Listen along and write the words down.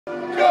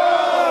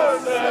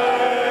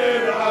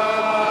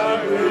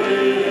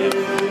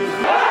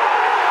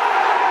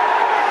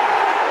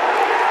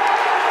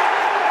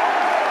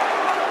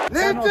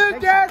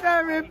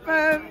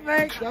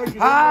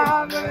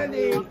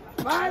Harmony.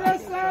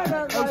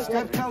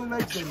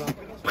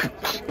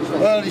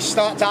 Early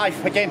start,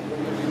 Dave, again.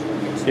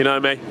 You know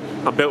me.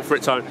 I'm built for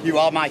it, Tone. You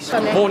are, mate.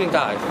 Morning,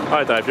 Dave.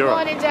 Hi, Dave. You're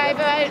right. Morning, Dave.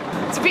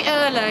 It's a bit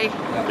early.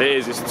 It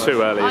is. It's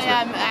too early, isn't it?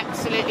 I am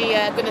absolutely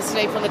going to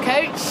sleep on the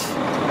coach.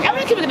 I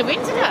reckon we're going to win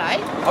today.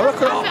 I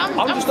reckon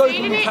I'm just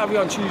hoping we carry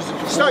on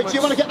Tuesday. So, do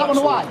you want to get that one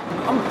away?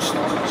 I'm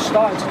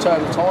starting to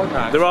turn the tide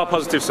now. There are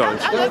positive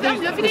signs. I'm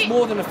loving There's it.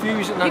 more than a few,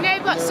 isn't there? You know,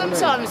 but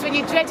sometimes when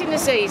you're dreading the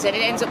season,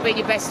 it ends up being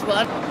your best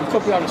one. You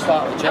could be on the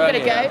start of the journey.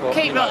 I'm going to go.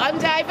 Keep right on,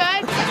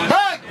 David.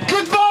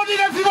 Good morning,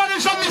 everyone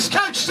who's on this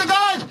coach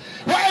tonight,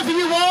 whatever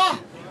you are.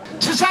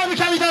 Today we're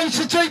going down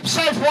to deep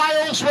South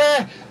Wales,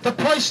 where the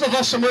police love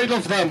us and we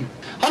love them.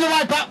 On the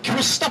way back,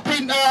 we're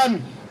stopping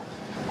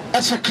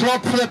at a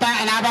club for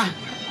about an hour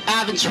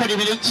and 20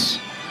 minutes.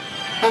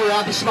 All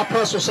right, this is my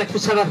personal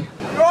secretary.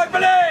 Right,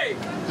 Billy!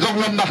 Long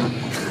number.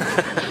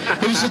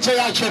 Who's the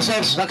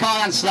DHSS? I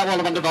can't answer that while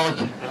I'm on the bike.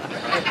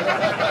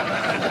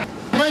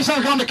 Please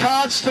don't go on the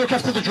cards to look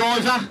after the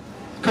driver,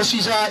 because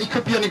he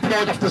could be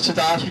unemployed after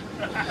today.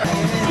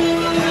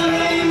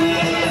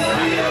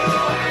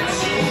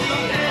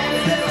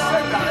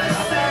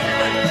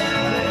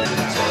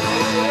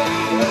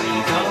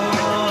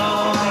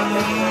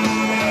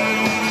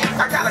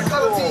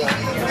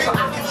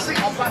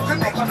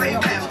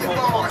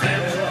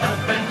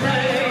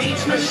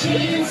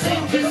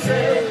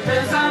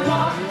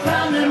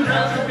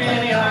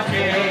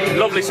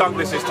 Lovely song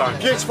this time.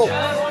 Beautiful. Winner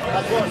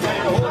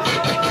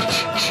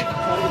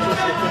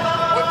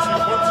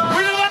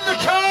on the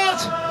card,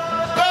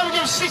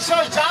 Birmingham City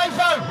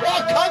Davo.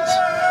 What a cunt.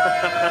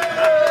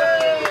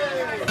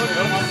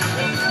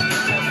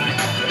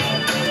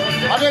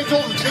 I need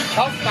all the kick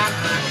off that.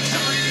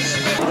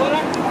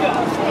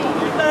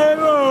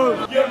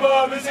 Your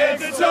mama's head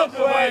to top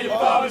away, your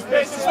father's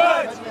pissed as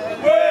much.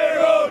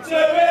 We're all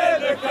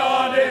doing the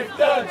Cardiff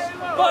dance.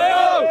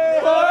 Boy-oh,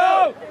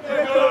 boy-oh,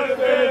 you're gonna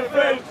feel the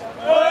French.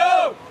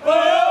 Boy-oh,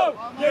 boy-oh,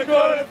 you're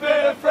gonna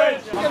feel the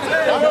French.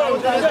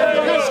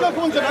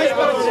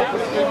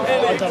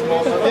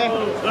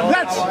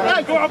 Lads,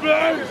 hey, go on,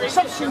 Blue.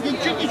 Stop singing,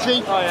 drink your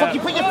drink.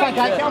 Fucking put your fag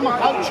out, get on my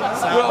coach.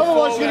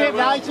 Otherwise you're going to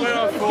get rated.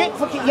 Get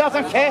fucking, yeah, I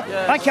don't care. I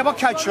don't care what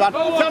coach you're on.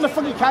 Get on the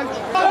fucking coach.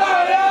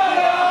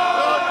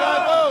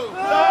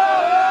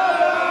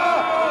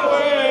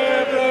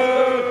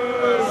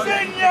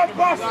 Sing, you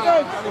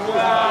bastards!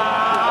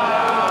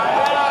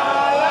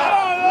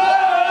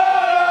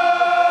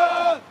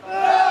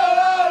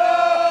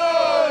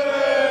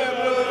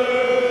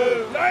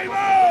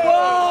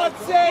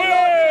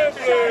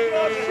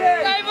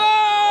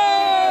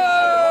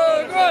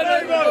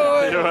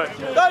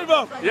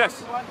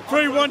 Yes.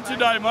 3-1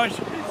 today, mate.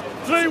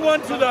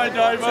 3-1 today,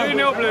 Dave.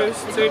 2-0 Blues.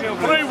 2-0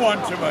 Blues. 3-1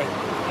 to me.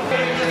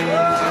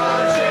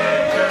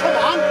 Come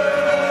on.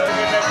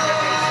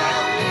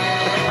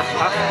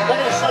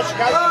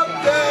 Up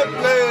there,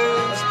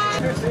 Blues.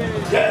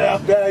 Get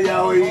up there, yo,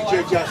 eat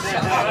your just.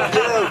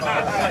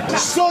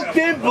 Suck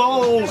them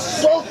balls,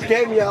 suck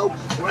them, yo.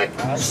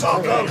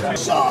 Suck them,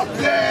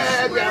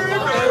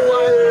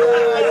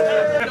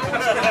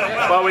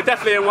 Well, we're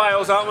definitely in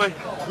Wales, aren't we?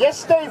 Yes,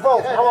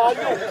 Steve-O, how are you?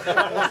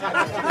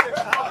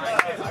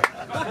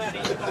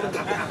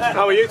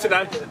 How are you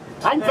today?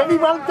 I'm very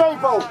well,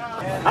 Dave-O.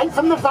 I'm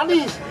from the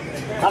valleys,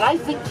 and I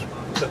think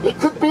it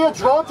could be a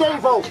draw,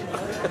 Dave-O.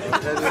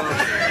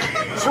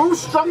 Two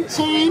strong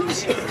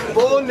teams.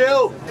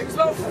 4-0.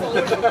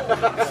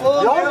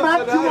 You're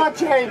mad, you are,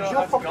 James.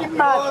 You're fucking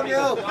mad.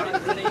 4-0.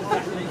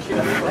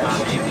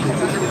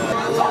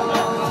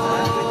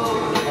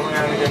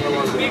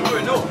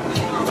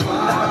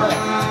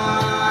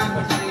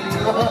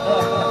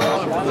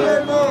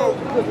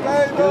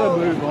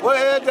 We're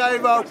here,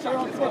 Davo.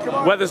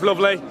 Weather's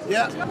lovely.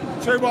 Yeah.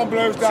 2-1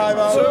 Blues,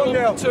 Davo.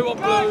 2-1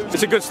 Blues.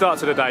 It's a good start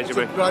to the day,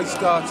 Jimmy. Great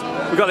start.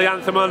 We've got the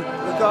anthem on.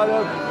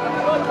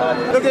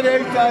 Look at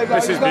him, Davo.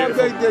 This is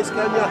beautiful. You can't beat this,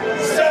 can you?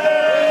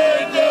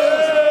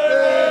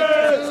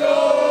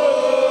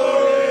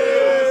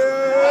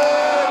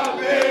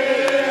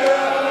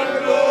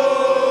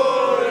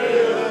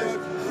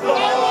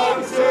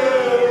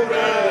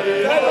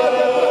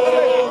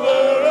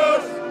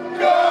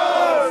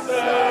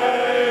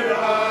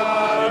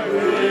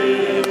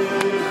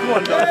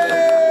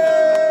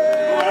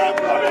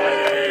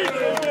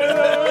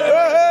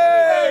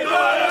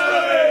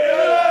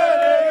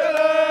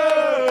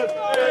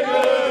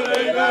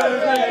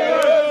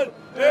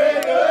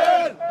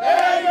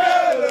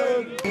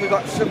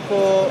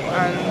 Support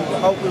and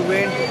hope we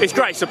win. It's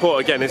great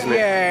support again, isn't it?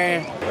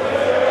 Yeah.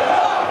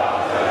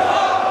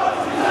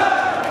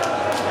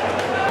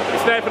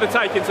 It's there for the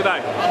taking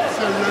today.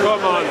 Absolutely.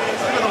 Come on.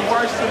 It's going to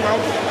waste the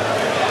most.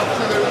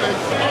 Absolutely.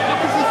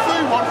 It's a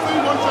 3-1.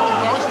 3-1's only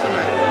nice to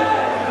me.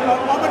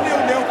 I'm a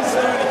 0-0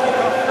 concern.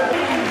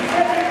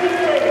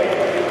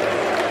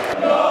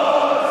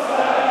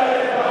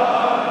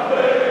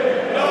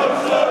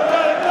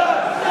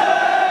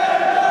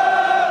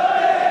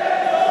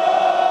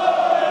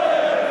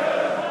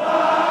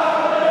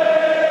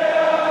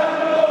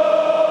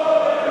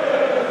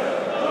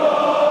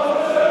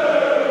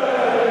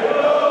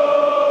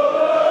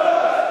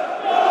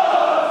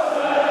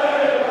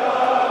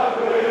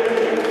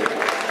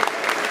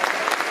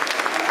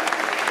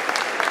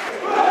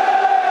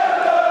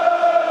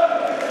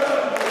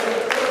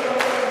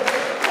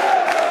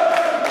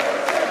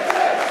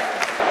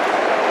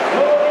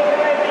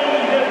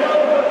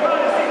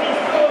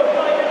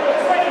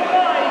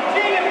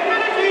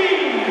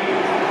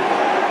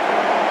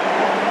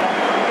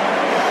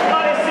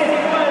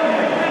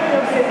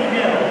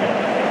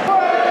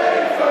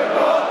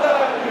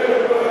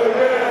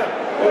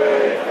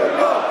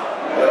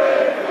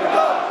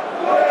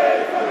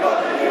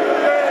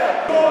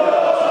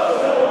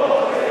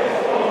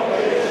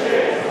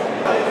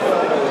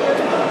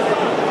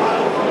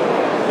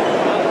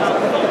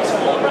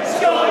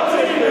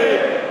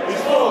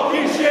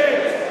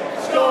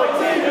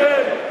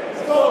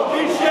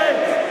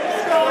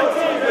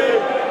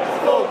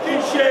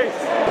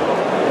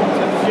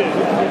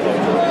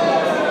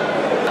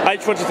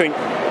 what do you think?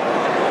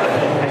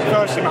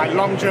 Firstly, mate,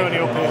 long journey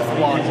up here for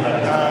one.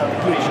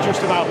 It's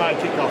just about made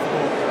kick-off,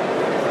 but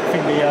I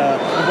think the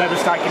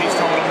weather's taking its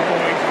toll on the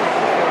boys.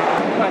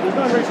 Mate,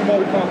 there's no reason why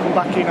we can't come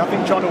back in. I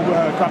think John will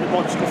grab it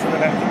by the scruff of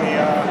the neck in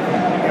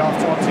the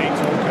half-time team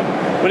talk.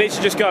 We need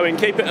to just go in,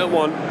 keep it at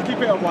 1.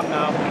 Keep it at 1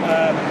 now.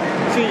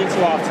 See you into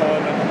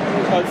half-time,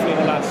 and hopefully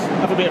the lads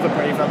have a bit of a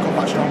breather and come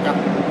back stronger.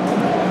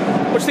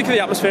 What do you think of the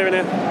atmosphere in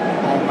here?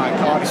 Oh my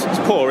God, it's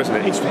poor, isn't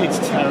it? It's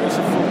terrible.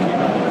 It's a fucking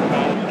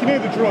you can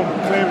hear the drum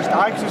clear as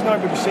day because there's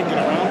nobody singing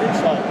around it.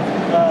 So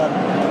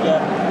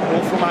yeah,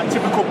 awful, man.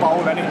 Typical bowl,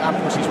 then it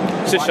happens.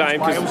 It's a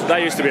shame because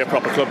they used to be a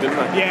proper club, didn't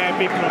they? Yeah,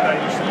 big club they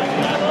used to be.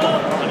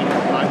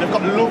 Yeah. They've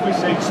got lovely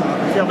seats.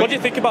 What do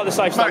you think about the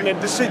safe standing?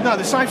 The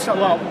safe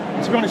stand. Well,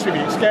 to be honest with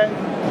you, it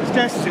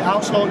scares to sit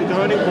out slightly,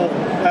 don't it? But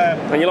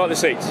and you like the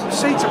seats? The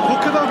seats are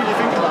pucker though when you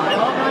think about it,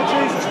 aren't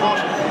they? Jesus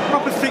Christ,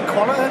 proper thick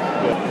quality.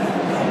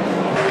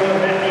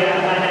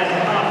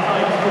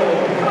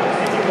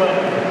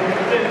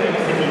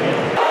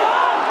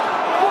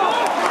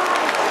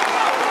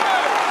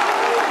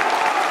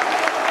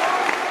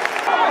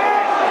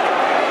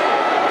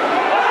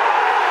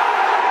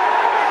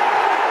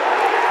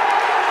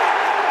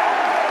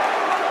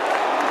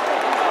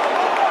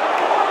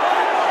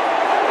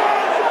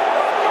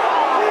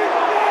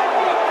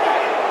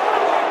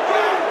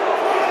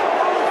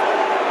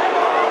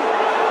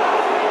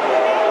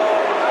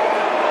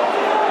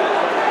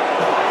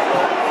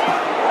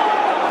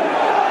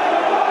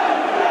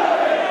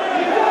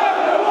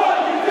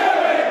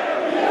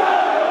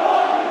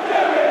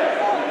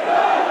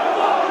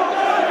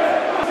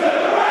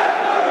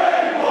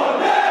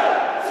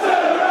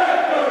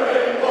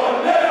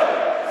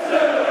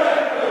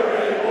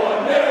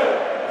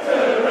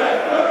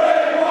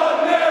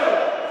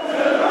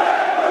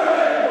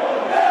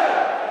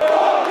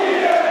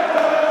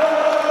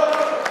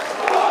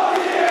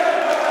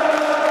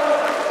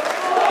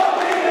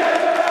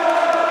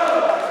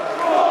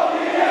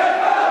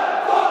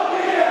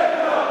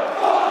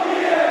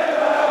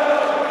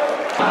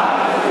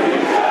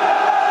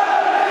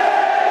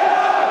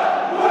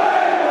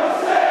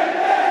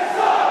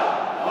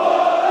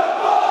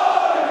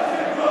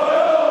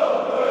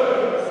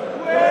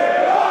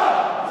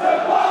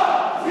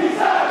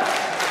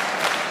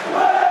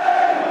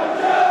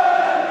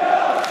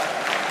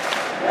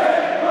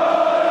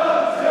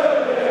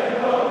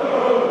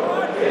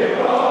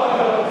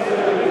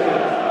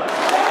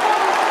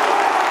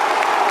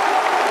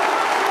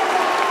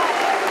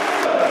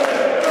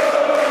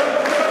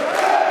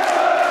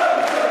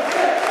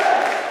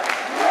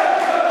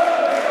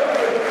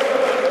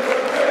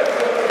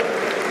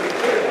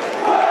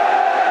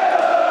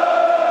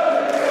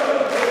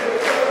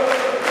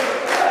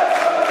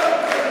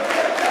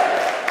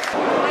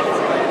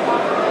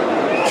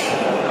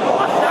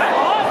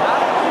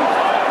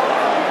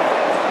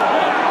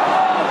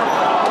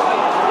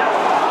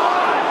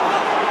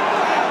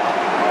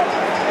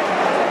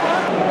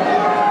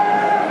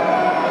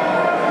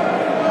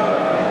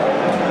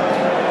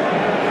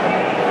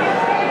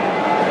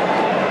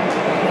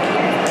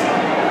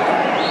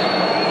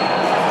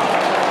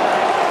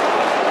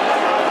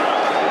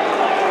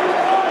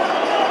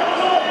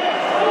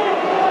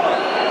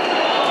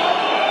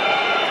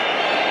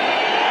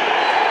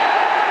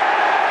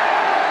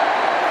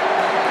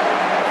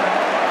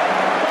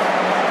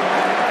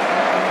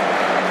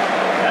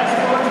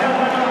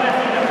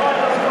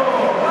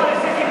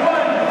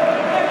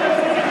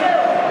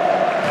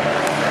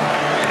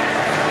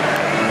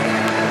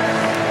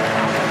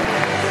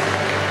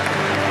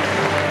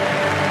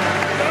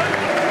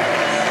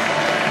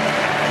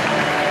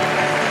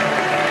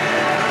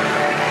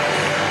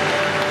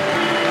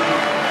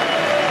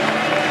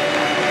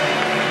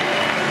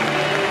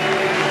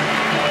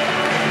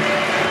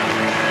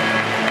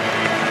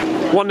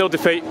 One 0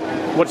 defeat.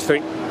 What do you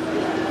think?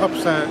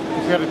 Upset.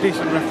 If you had a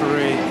decent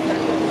referee,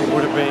 it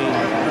would have been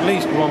at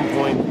least 1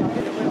 point.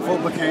 I thought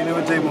Bikini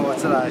would do more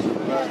today.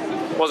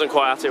 Wasn't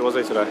quite at it, was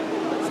he, today?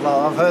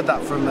 Well, I've heard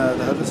that from the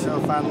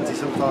Huddersfield fans.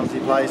 Sometimes he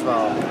plays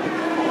well,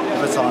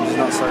 other times he's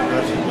not so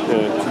good.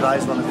 Yeah.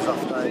 Today's one of his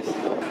off days.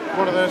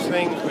 One of those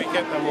things, we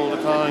get them all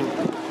the time.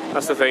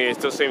 That's the thing, it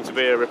does seem to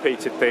be a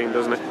repeated theme,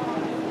 doesn't it?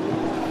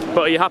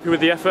 But are you happy with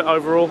the effort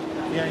overall?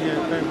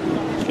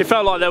 Yeah. It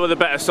felt like they were the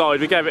better side.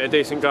 We gave it a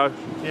decent go.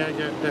 Yeah,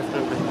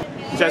 definitely.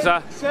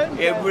 Jezza?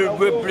 Yeah,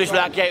 we're just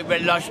like it, we're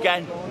lost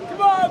again.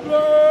 Come on, Blues!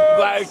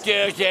 Go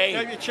dirty.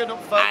 Get your chin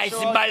up first. Ice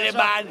and Bally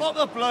Man. What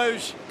the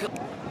Blues?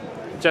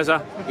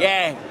 Jezza?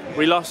 Yeah.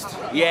 We lost?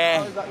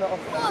 Yeah.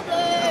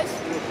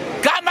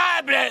 Come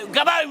on, Blue!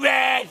 Come on,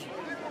 Red!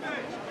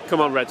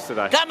 Come on, Reds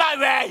today. Come on,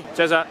 Red!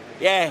 Jezza?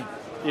 Yeah.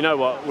 You know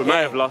what? We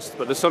may have lost,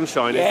 but the sun's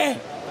shining. Yeah.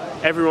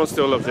 Everyone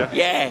still loves you.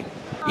 Yeah.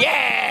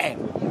 Yeah.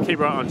 Keep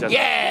right on, Jezza.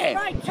 Yeah.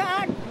 Right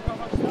on.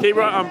 Keep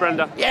right on,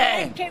 Brenda.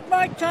 Yeah. Keep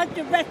right on.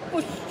 The rest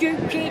was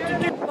stupid.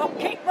 Well,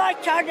 keep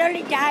right on.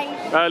 Early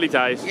days. Early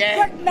days.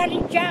 Yeah. Good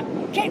manager.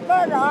 Keep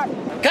right on.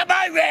 Come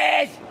on,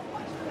 Red!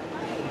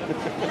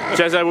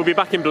 Jezza, we'll be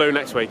back in blue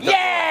next week.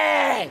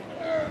 Yeah.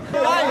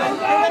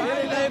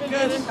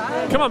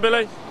 Come on,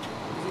 Billy.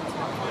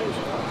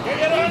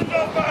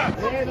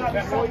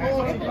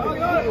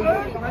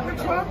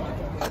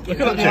 Look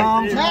at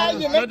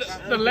that,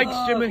 the legs,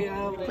 Jimmy.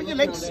 Put your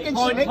legs against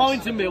your legs.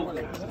 Pint of milk.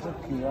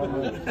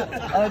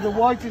 The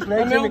whitest legs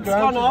The in the milk's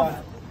gone ground.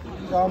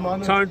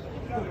 off. Tone.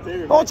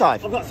 All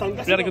Dave. You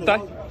had a good day?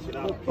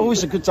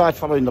 Always a good day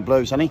following the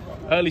Blues, hasn't he?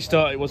 Early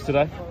start it was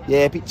today. Yeah,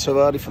 a bit too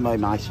early for me,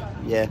 mate.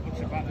 Yeah.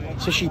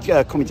 Especially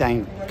coming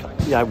down,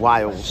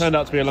 Wales. Turned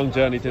out to be a long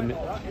journey, didn't it?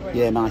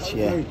 Yeah, mate,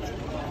 yeah.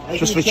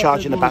 Just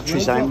recharging the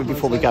batteries down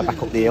before we go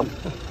back up the hill.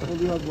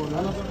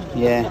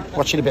 Yeah,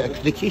 watching a bit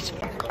of cricket.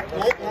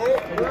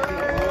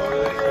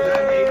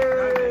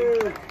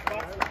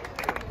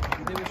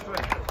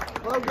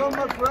 Well done,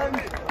 my friend.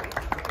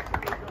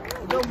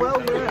 You've done well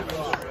there.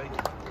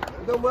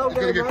 You've done well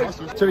there,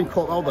 mate. Doing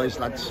quite well, those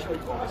lads.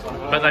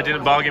 But they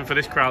didn't bargain for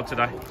this crowd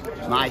today.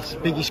 Nice,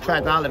 biggest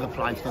crowd I'll ever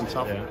play in front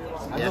of. Yeah.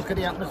 Yeah. Look at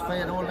the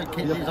atmosphere, all the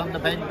kiddies on the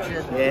bench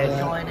and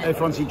enjoying it.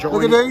 Everyone's enjoying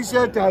Look it. at these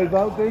there,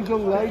 Davo, these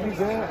young ladies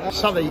there.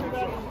 Sorry,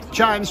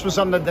 James was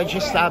on the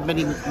register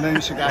many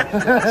moons ago.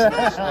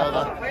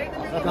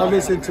 Don't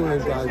listen to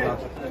him, Davo.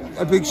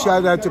 A big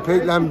shout out to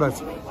Pete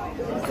Lambert.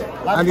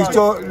 And his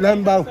daughter,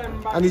 Lembo,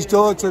 and his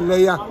daughter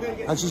Leah,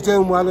 and she's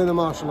doing well in the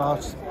martial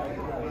arts.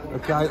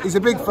 Okay, he's a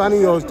big fan of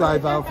yours,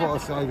 Dave. I thought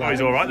I'd say that. Oh,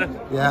 he's all right then?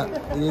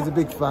 Yeah, he is a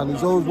big fan.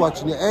 He's always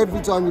watching it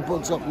every time you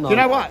put something on. You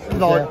know what?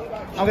 Like,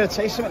 I'm going to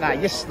tell you something now.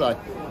 Yesterday,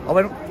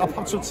 I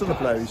popped up to the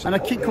Blues, and a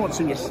kid came up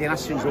to me yesterday and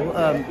asked me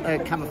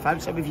to camera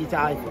photo with you,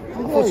 Dave. I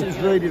thought it was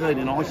really,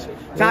 really nice.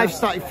 Dave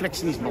started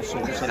flexing his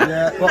muscles,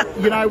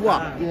 but you know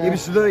what?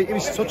 It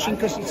was touching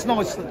because it's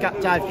nice that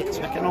Dave gets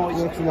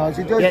recognised. Recognised.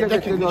 He does get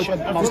recognised.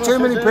 There's too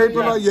many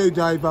people like you,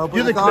 Dave.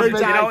 You're the crew,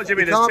 Dave. You know what,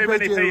 Jimmy? There's too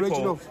many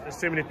people. There's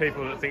too many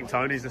people that think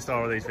Tony's the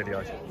star of these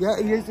videos. Yeah,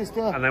 he is the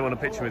star. And they want a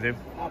picture with him.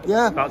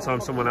 Yeah. About time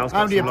someone else.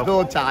 Only a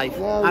thought, Dave.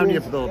 Only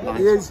a thought, mate.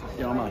 He is.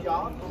 You know what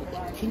I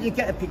mean? Can you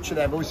get a picture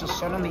there? Boys, there's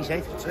sun on his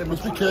head.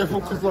 Must be careful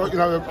because, like,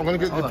 I'm going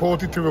to get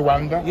deported to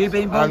Rwanda. You've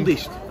been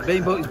boldest.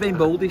 It's been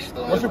boldest.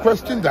 What's the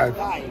question, Dave?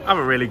 I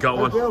haven't really got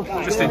one.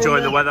 Just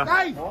enjoying the weather.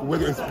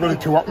 Well, it's really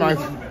too hot, mate.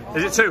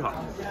 Is it too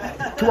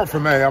hot? Too hot for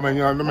me. I mean,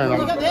 you know what I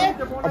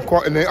mean? I'm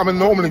quite I'm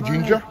normally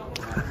ginger,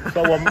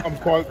 so I'm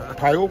quite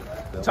pale.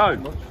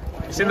 Tone,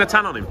 you seen the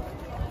tan on him?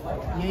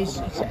 He's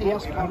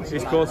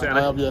caught it,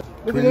 hasn't he?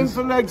 Look at him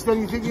for legs,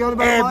 then you think you're on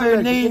about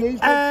Ebony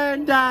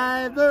and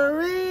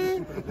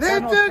ivory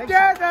live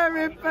together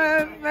in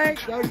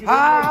perfect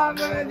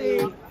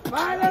harmony.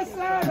 By the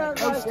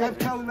side of step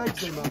down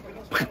legs, man.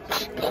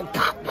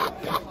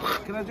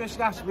 Can I just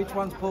ask which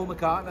one's Paul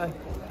McCartney?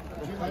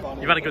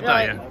 You've had a good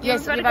day, yeah?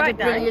 Yes, we've had a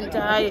brilliant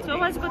day. It's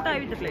always a good day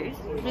with the Blues.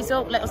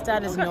 Result let us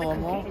down as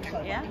normal.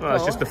 Yeah. Well,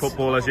 it's just the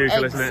football as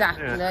usual, isn't it?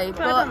 Exactly. Yeah.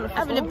 But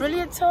having a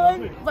brilliant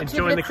time.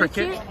 Enjoying the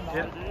cricket?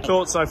 Yeah.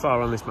 Thoughts so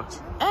far on this match?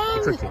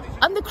 The cricket?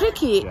 And the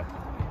cricket? Yeah.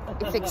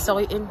 It's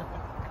exciting.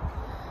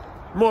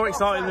 More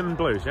exciting than the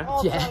Blues,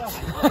 yeah? Yeah.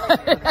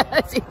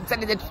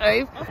 Telling the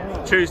truth.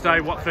 Tuesday,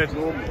 Watford.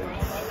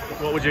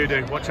 What would you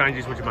do? What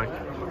changes would you make?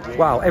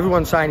 Well,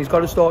 everyone's saying he's got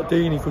to start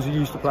Deeney because he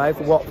used to play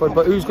for Watford,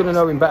 but who's going to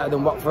know him better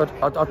than Watford?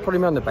 I'd put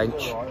him on the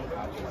bench.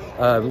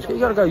 You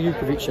got to go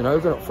Jukovic and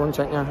Hogan up front,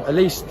 ain't you? At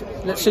least,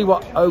 let's see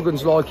what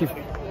Hogan's like if,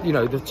 you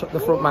know, the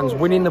front man's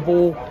winning the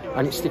ball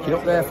and it's sticking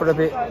up there for a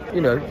bit.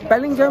 You know,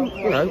 Bellingham,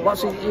 you know,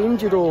 what's he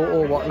injured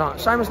or whatnot?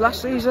 Same as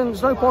last season.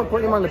 There's no point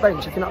putting him on the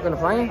bench if you're not going to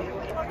play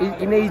him.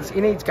 He needs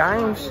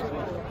games.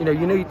 You know,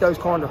 you need those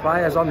kind of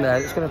players on there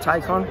that's going to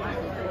take on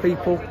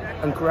people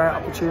and create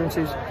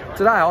opportunities.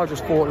 Today I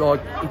just thought,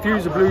 like, if you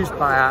was a Blues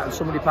player and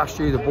somebody passed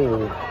you the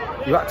ball,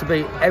 you had to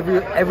beat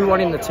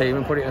everyone in the team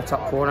and put it in the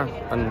top corner,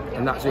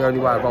 and that's the only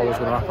way a goal was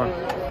going to happen.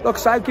 Like I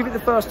say, give it the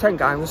first 10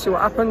 games and see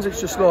what happens. It's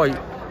just like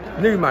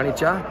new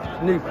manager,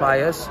 new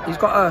players. He's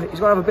got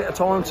to have a bit of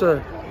time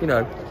to, you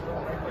know,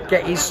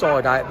 get his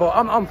side out. But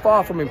I'm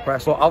far from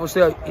impressed. But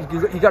obviously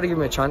you got to give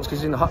him a chance because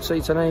he's in the hot seat,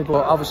 isn't he?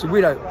 But obviously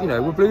we don't, you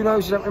know, we're blue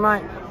noses, aren't we,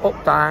 mate?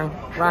 Up, down,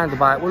 round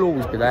about, we'll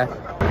always be there. Give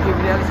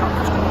me the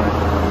helicopter.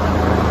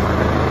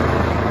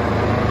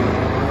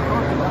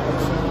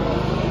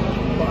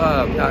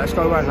 No, let's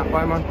go around that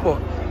way, man. But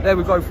there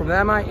we go from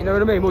there, mate. You know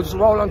what I mean? We'll just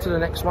roll on to the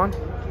next one.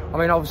 I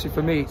mean, obviously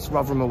for me, it's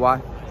Rotherham away.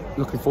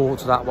 Looking forward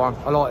to that one.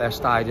 I like their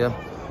stadium,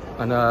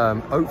 and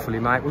hopefully,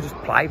 mate, we'll just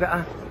play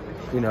better.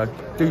 You know,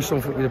 do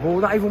something with the ball.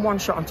 Not even one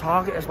shot on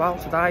target as well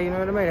today. You know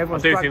what I mean? I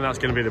do think that's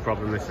going to be the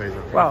problem this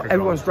season. Well,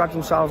 everyone's dragged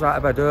themselves out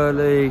of bed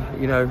early.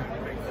 You know,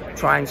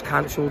 trains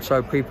cancelled,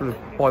 so people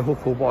by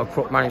hook or by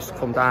crook managed to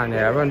come down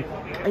there, and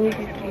you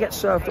get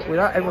served up with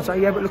that. Everyone's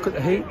like, yeah, but look at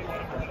the heat.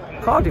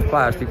 Cardiff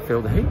players didn't feel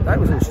the heat. They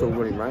was all still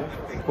running round.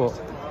 But,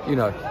 you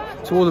know,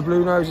 to all the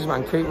blue noses,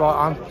 man, keep right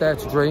on. Dare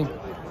to dream.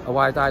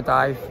 Away day,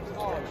 Dave.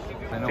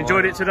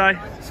 Enjoyed it today?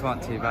 It's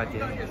not too bad,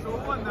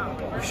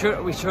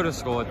 yeah. We should have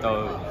scored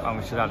though, and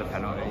we should have had a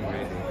penalty,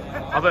 really.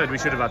 I've heard we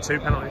should have had 2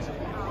 penalties.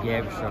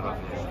 Yeah, we should have.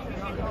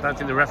 I don't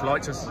think the ref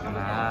liked us.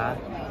 Nah.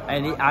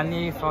 And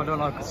if I don't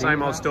like it.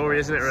 Same old story,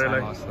 isn't it, really?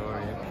 Same old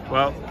story, yeah.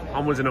 Well,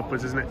 onwards and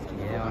upwards, isn't it?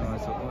 Yeah,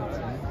 onwards and upwards,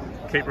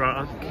 yeah. Keep right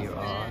on.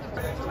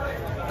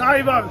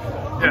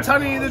 Davo, I'm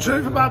telling you the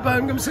truth about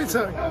Birmingham City.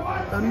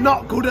 They're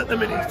not good at the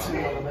minute.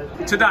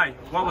 Today,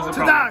 what was the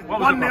problem? What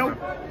was 1-0.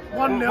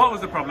 1-0. What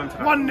was the problem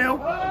today?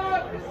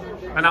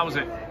 1-0. And that was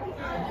it?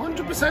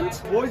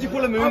 100%. Why did you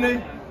pull a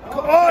Mooney?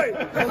 Oi!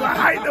 Because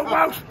I hate the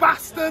Welsh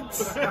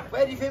bastards.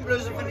 Where do you think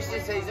Blues will finish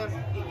this season?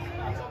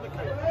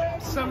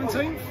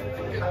 17th.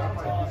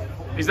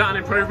 Is that an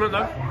improvement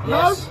though?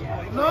 Yes.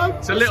 No.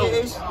 It's a little.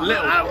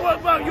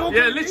 Well,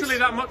 Yeah, literally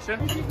that much, yeah.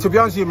 To be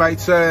honest with you,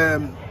 mate,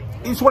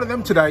 it's one of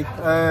them today.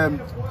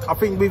 I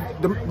think with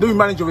the new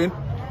manager in,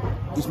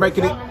 he's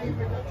making it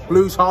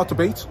Blues hard to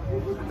beat.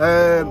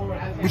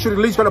 We should at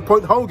least get a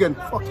point. Hogan,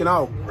 fucking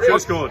hell. Should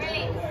have scored.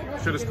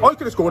 Should have scored. I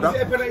could have scored that.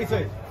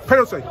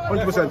 Penalty,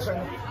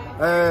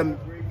 100%.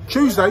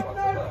 Tuesday,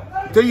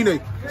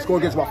 Deeney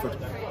scored against Watford.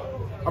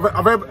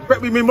 I've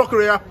bet with me Mocker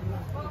here.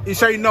 He's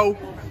saying no.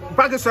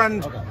 Bag of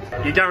sand.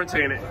 You're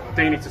guaranteeing it.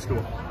 Deeney to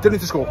score. Deeney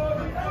to score.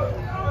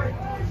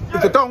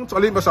 If they don't,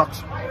 I'll eat my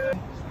socks.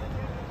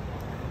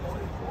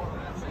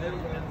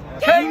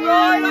 King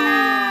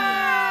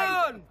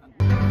Ryan!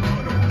 Going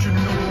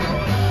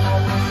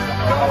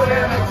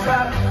in the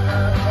trap.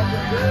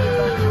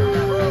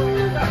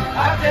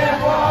 I can't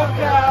walk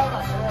out.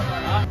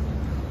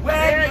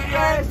 When you're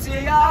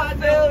empty, I'll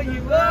fill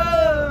you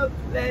up.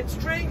 Let's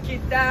drink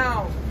it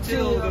down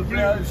till the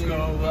blues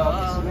go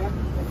up.